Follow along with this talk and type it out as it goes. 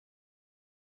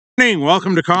Morning.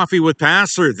 Welcome to Coffee with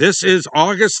Pastor. This is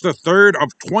August the 3rd of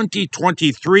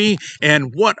 2023,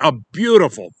 and what a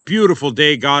beautiful, beautiful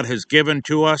day God has given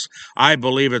to us. I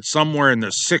believe it's somewhere in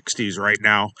the 60s right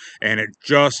now, and it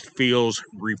just feels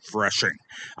refreshing.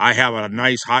 I have a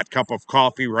nice hot cup of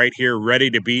coffee right here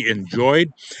ready to be enjoyed.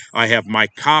 I have my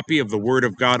copy of the Word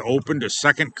of God open to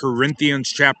 2 Corinthians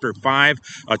chapter 5,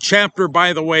 a chapter,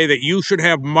 by the way, that you should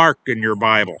have marked in your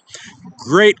Bible.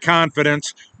 Great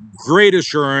confidence, great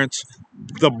assurance,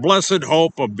 the blessed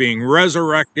hope of being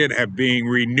resurrected, of being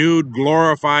renewed,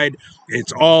 glorified.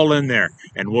 It's all in there.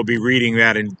 And we'll be reading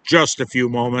that in just a few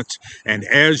moments. And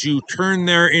as you turn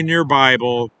there in your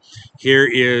Bible, here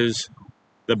is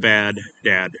the bad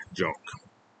dad joke.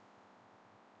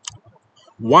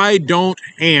 Why don't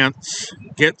ants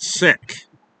get sick?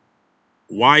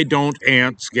 Why don't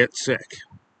ants get sick?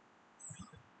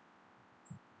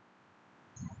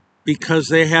 Because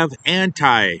they have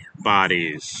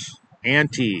antibodies.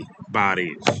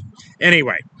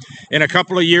 Anyway, in a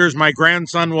couple of years, my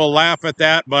grandson will laugh at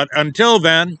that. But until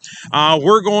then,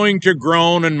 we're going to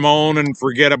groan and moan and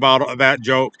forget about that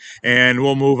joke, and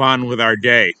we'll move on with our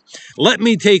day. Let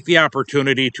me take the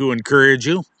opportunity to encourage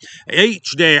you.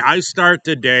 Each day, I start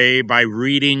the day by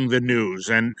reading the news.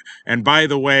 And by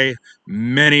the way,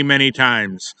 many, many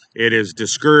times, it is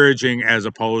discouraging as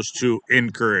opposed to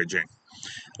encouraging.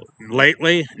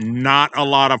 Lately, not a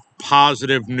lot of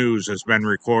positive news has been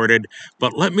recorded,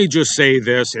 but let me just say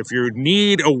this. If you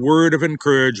need a word of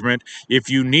encouragement, if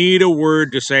you need a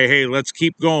word to say, hey, let's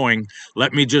keep going,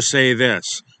 let me just say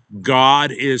this.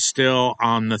 God is still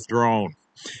on the throne.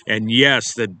 And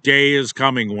yes, the day is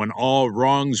coming when all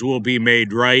wrongs will be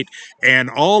made right, and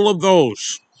all of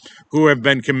those who have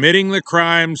been committing the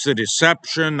crimes, the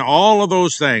deception, all of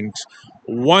those things,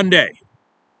 one day,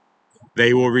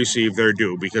 they will receive their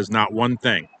due, because not one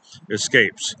thing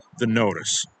escapes the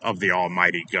notice of the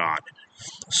Almighty God.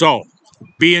 So,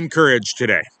 be encouraged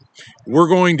today. We're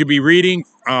going to be reading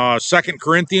 2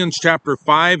 Corinthians chapter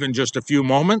 5 in just a few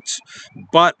moments.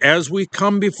 But as we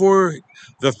come before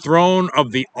the throne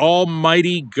of the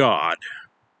Almighty God,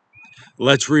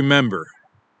 let's remember,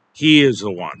 He is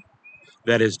the one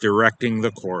that is directing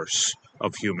the course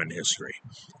of human history.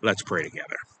 Let's pray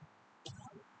together.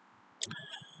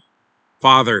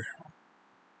 Father,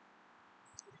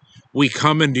 we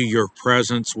come into your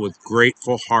presence with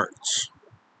grateful hearts.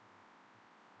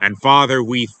 And Father,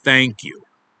 we thank you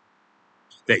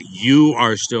that you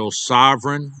are still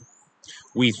sovereign.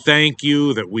 We thank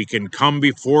you that we can come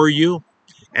before you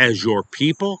as your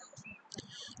people,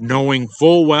 knowing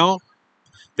full well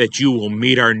that you will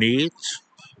meet our needs,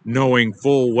 knowing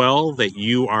full well that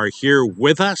you are here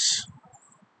with us,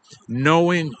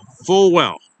 knowing full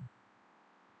well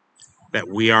that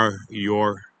we are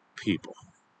your people.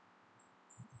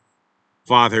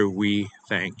 Father, we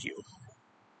thank you.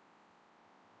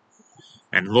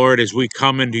 And Lord, as we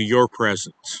come into your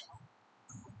presence,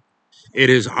 it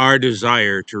is our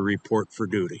desire to report for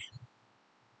duty,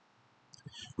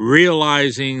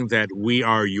 realizing that we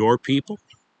are your people,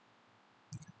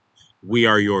 we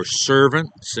are your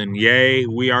servants, and yea,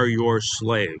 we are your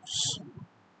slaves,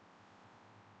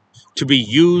 to be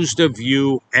used of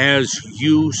you as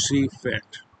you see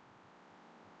fit.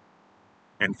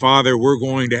 And Father, we're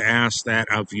going to ask that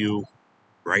of you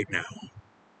right now.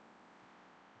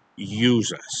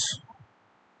 Use us.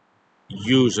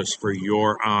 Use us for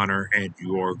your honor and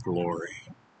your glory.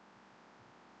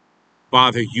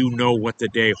 Father, you know what the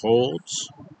day holds.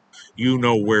 You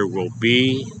know where we'll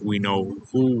be. We know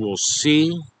who we'll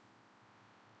see.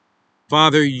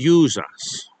 Father, use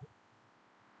us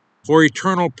for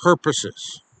eternal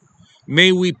purposes.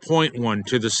 May we point one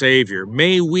to the Savior.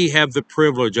 May we have the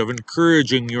privilege of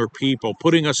encouraging your people,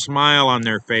 putting a smile on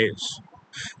their face,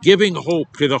 giving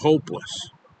hope to the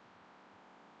hopeless.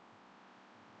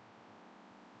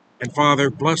 And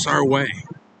Father, bless our way.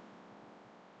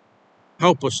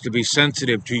 Help us to be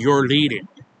sensitive to your leading.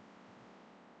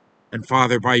 And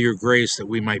Father, by your grace, that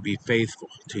we might be faithful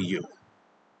to you.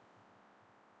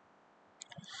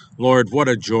 Lord, what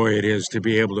a joy it is to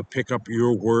be able to pick up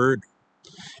your word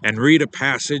and read a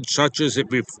passage such as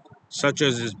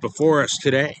is before us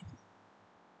today.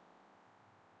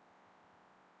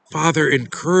 Father,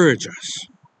 encourage us,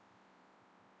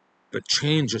 but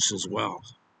change us as well.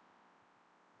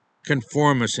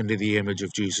 Conform us into the image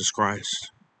of Jesus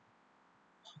Christ.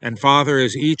 And Father,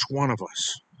 as each one of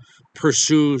us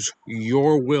pursues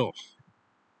your will,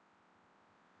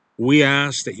 we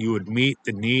ask that you would meet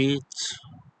the needs,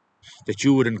 that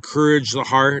you would encourage the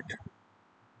heart,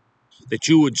 that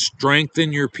you would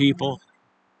strengthen your people.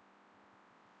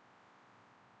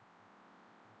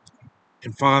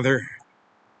 And Father,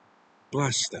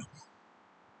 Bless them.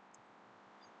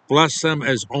 Bless them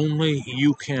as only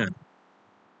you can.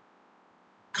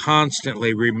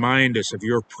 Constantly remind us of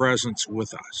your presence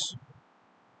with us,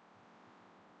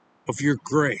 of your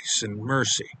grace and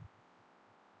mercy.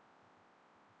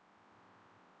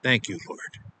 Thank you,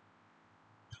 Lord.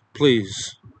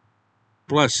 Please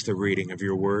bless the reading of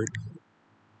your word.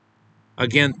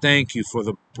 Again, thank you for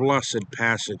the blessed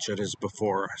passage that is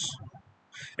before us,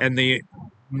 and the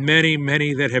many,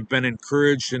 many that have been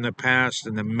encouraged in the past,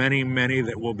 and the many, many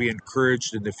that will be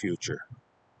encouraged in the future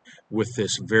with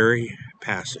this very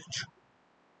passage.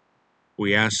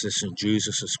 We ask this in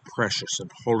Jesus' precious and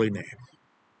holy name.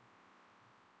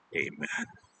 Amen.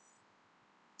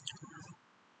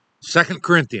 2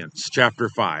 Corinthians chapter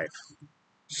 5.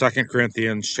 2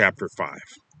 Corinthians chapter 5.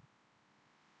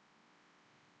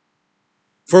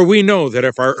 For we know that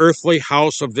if our earthly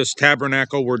house of this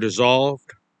tabernacle were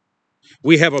dissolved,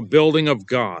 we have a building of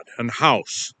God, an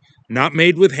house not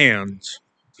made with hands,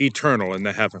 eternal in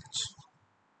the heavens.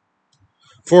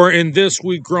 For in this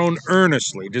we groan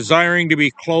earnestly, desiring to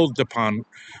be clothed upon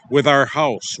with our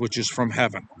house which is from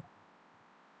heaven.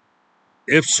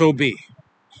 If so be,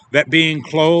 that being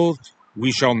clothed,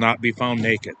 we shall not be found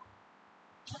naked.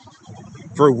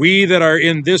 For we that are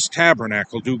in this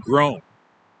tabernacle do groan,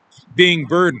 being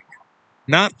burdened,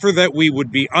 not for that we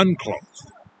would be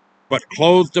unclothed, but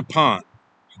clothed upon,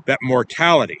 that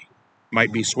mortality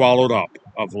might be swallowed up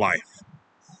of life.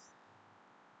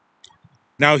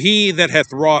 Now he that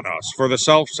hath wrought us for the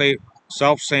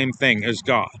selfsame thing is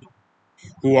God,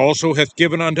 who also hath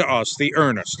given unto us the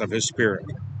earnest of his Spirit.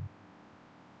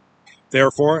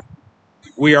 Therefore,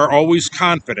 we are always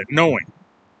confident, knowing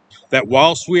that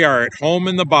whilst we are at home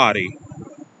in the body,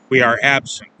 we are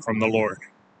absent from the Lord.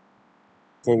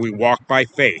 For we walk by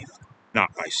faith,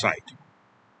 not by sight.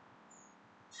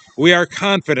 We are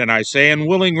confident, I say, and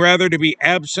willing rather to be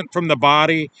absent from the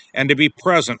body and to be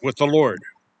present with the Lord.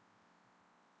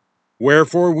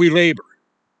 Wherefore we labor,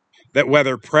 that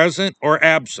whether present or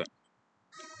absent,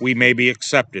 we may be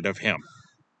accepted of him.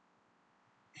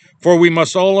 For we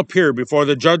must all appear before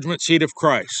the judgment seat of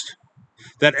Christ,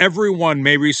 that every one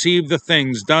may receive the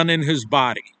things done in his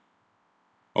body,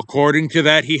 according to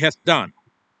that he hath done,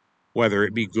 whether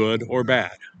it be good or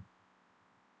bad.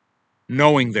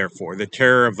 Knowing, therefore, the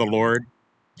terror of the Lord,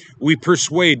 we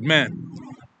persuade men,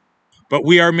 but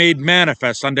we are made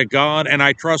manifest unto God, and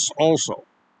I trust also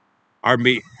are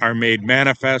made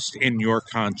manifest in your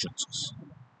consciences.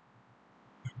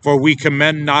 For we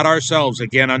commend not ourselves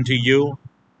again unto you,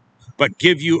 but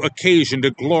give you occasion to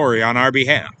glory on our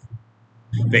behalf,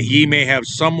 that ye may have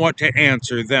somewhat to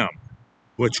answer them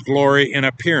which glory in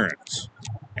appearance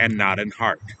and not in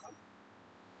heart.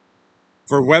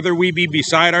 For whether we be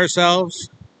beside ourselves,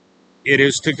 it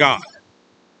is to God,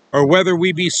 or whether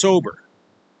we be sober,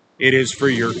 it is for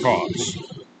your cause.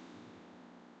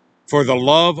 For the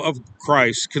love of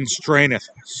Christ constraineth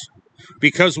us,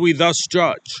 because we thus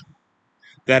judge,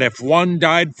 that if one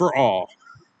died for all,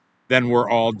 then were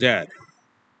all dead,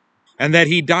 and that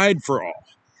he died for all.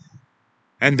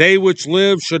 And they which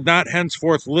live should not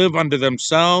henceforth live unto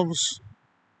themselves,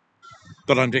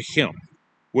 but unto him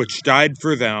which died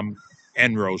for them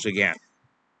and rose again.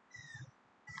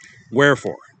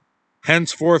 Wherefore,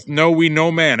 henceforth know we no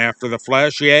man after the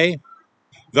flesh, yea,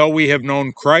 though we have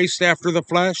known Christ after the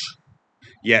flesh,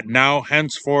 yet now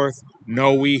henceforth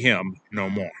know we him no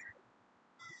more.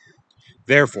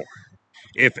 Therefore,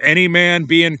 if any man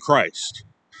be in Christ,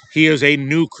 he is a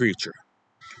new creature.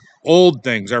 Old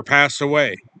things are passed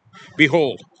away.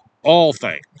 Behold, all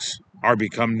things are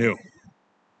become new.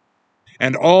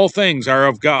 And all things are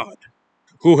of God,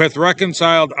 who hath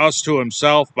reconciled us to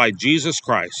himself by Jesus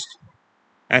Christ,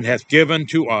 and hath given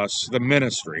to us the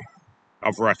ministry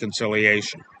of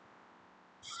reconciliation.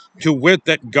 To wit,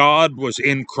 that God was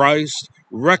in Christ,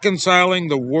 reconciling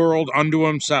the world unto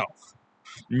himself,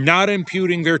 not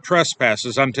imputing their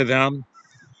trespasses unto them,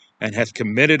 and hath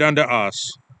committed unto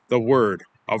us the word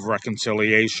of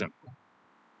reconciliation.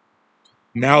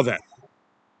 Now then,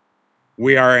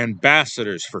 we are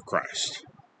ambassadors for Christ,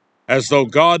 as though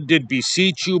God did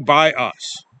beseech you by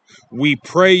us. We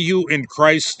pray you in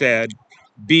Christ's stead,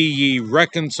 be ye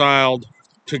reconciled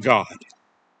to God.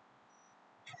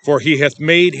 For he hath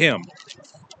made him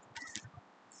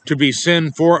to be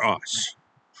sin for us,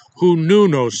 who knew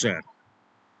no sin,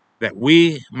 that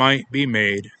we might be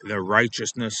made the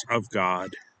righteousness of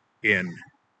God in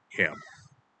him.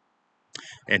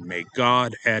 And may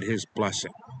God add his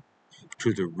blessing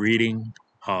to the reading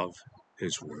of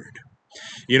his word.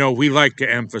 You know, we like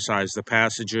to emphasize the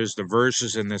passages, the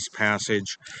verses in this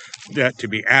passage, that to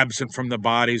be absent from the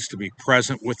bodies, to be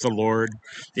present with the Lord.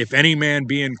 If any man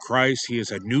be in Christ, he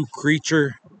is a new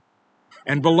creature.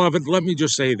 And beloved, let me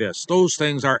just say this. Those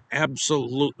things are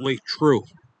absolutely true.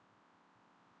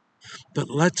 But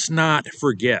let's not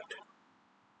forget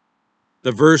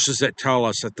the verses that tell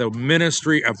us that the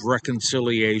ministry of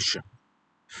reconciliation,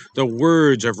 the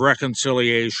words of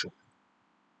reconciliation,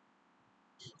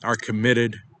 are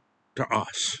committed to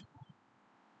us.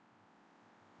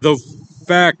 The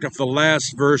fact of the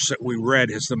last verse that we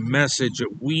read is the message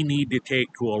that we need to take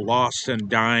to a lost and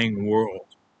dying world.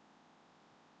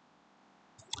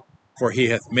 For he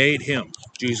hath made him,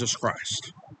 Jesus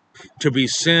Christ, to be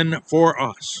sin for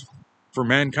us, for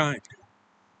mankind,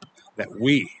 that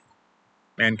we,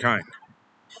 mankind,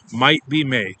 might be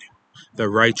made the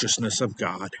righteousness of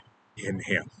God in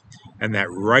him. And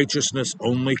that righteousness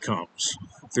only comes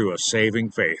through a saving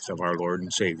faith of our Lord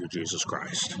and Savior Jesus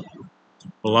Christ.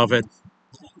 Beloved,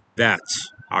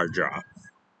 that's our job.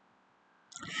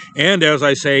 And as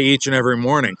I say each and every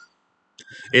morning,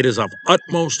 it is of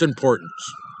utmost importance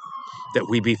that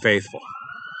we be faithful,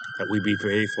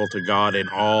 to God in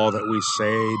all that we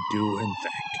say, do, and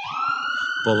think.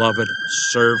 Beloved,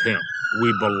 serve him.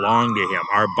 We belong to him.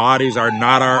 Our bodies are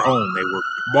not our own. They were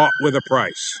bought with a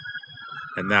price,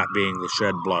 and that being the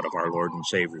shed blood of our Lord and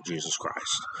Savior, Jesus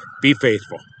Christ. Be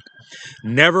faithful.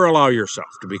 Never allow yourself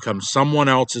to become someone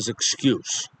else's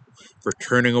excuse for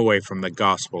turning away from the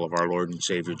gospel of our Lord and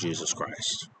Savior, Jesus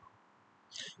Christ.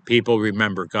 People,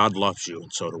 remember, God loves you,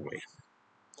 and so do we.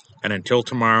 And until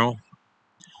tomorrow,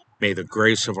 may the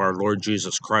grace of our Lord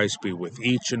Jesus Christ be with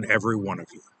each and every one of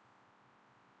you.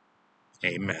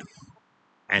 Amen.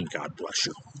 And God bless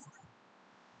you.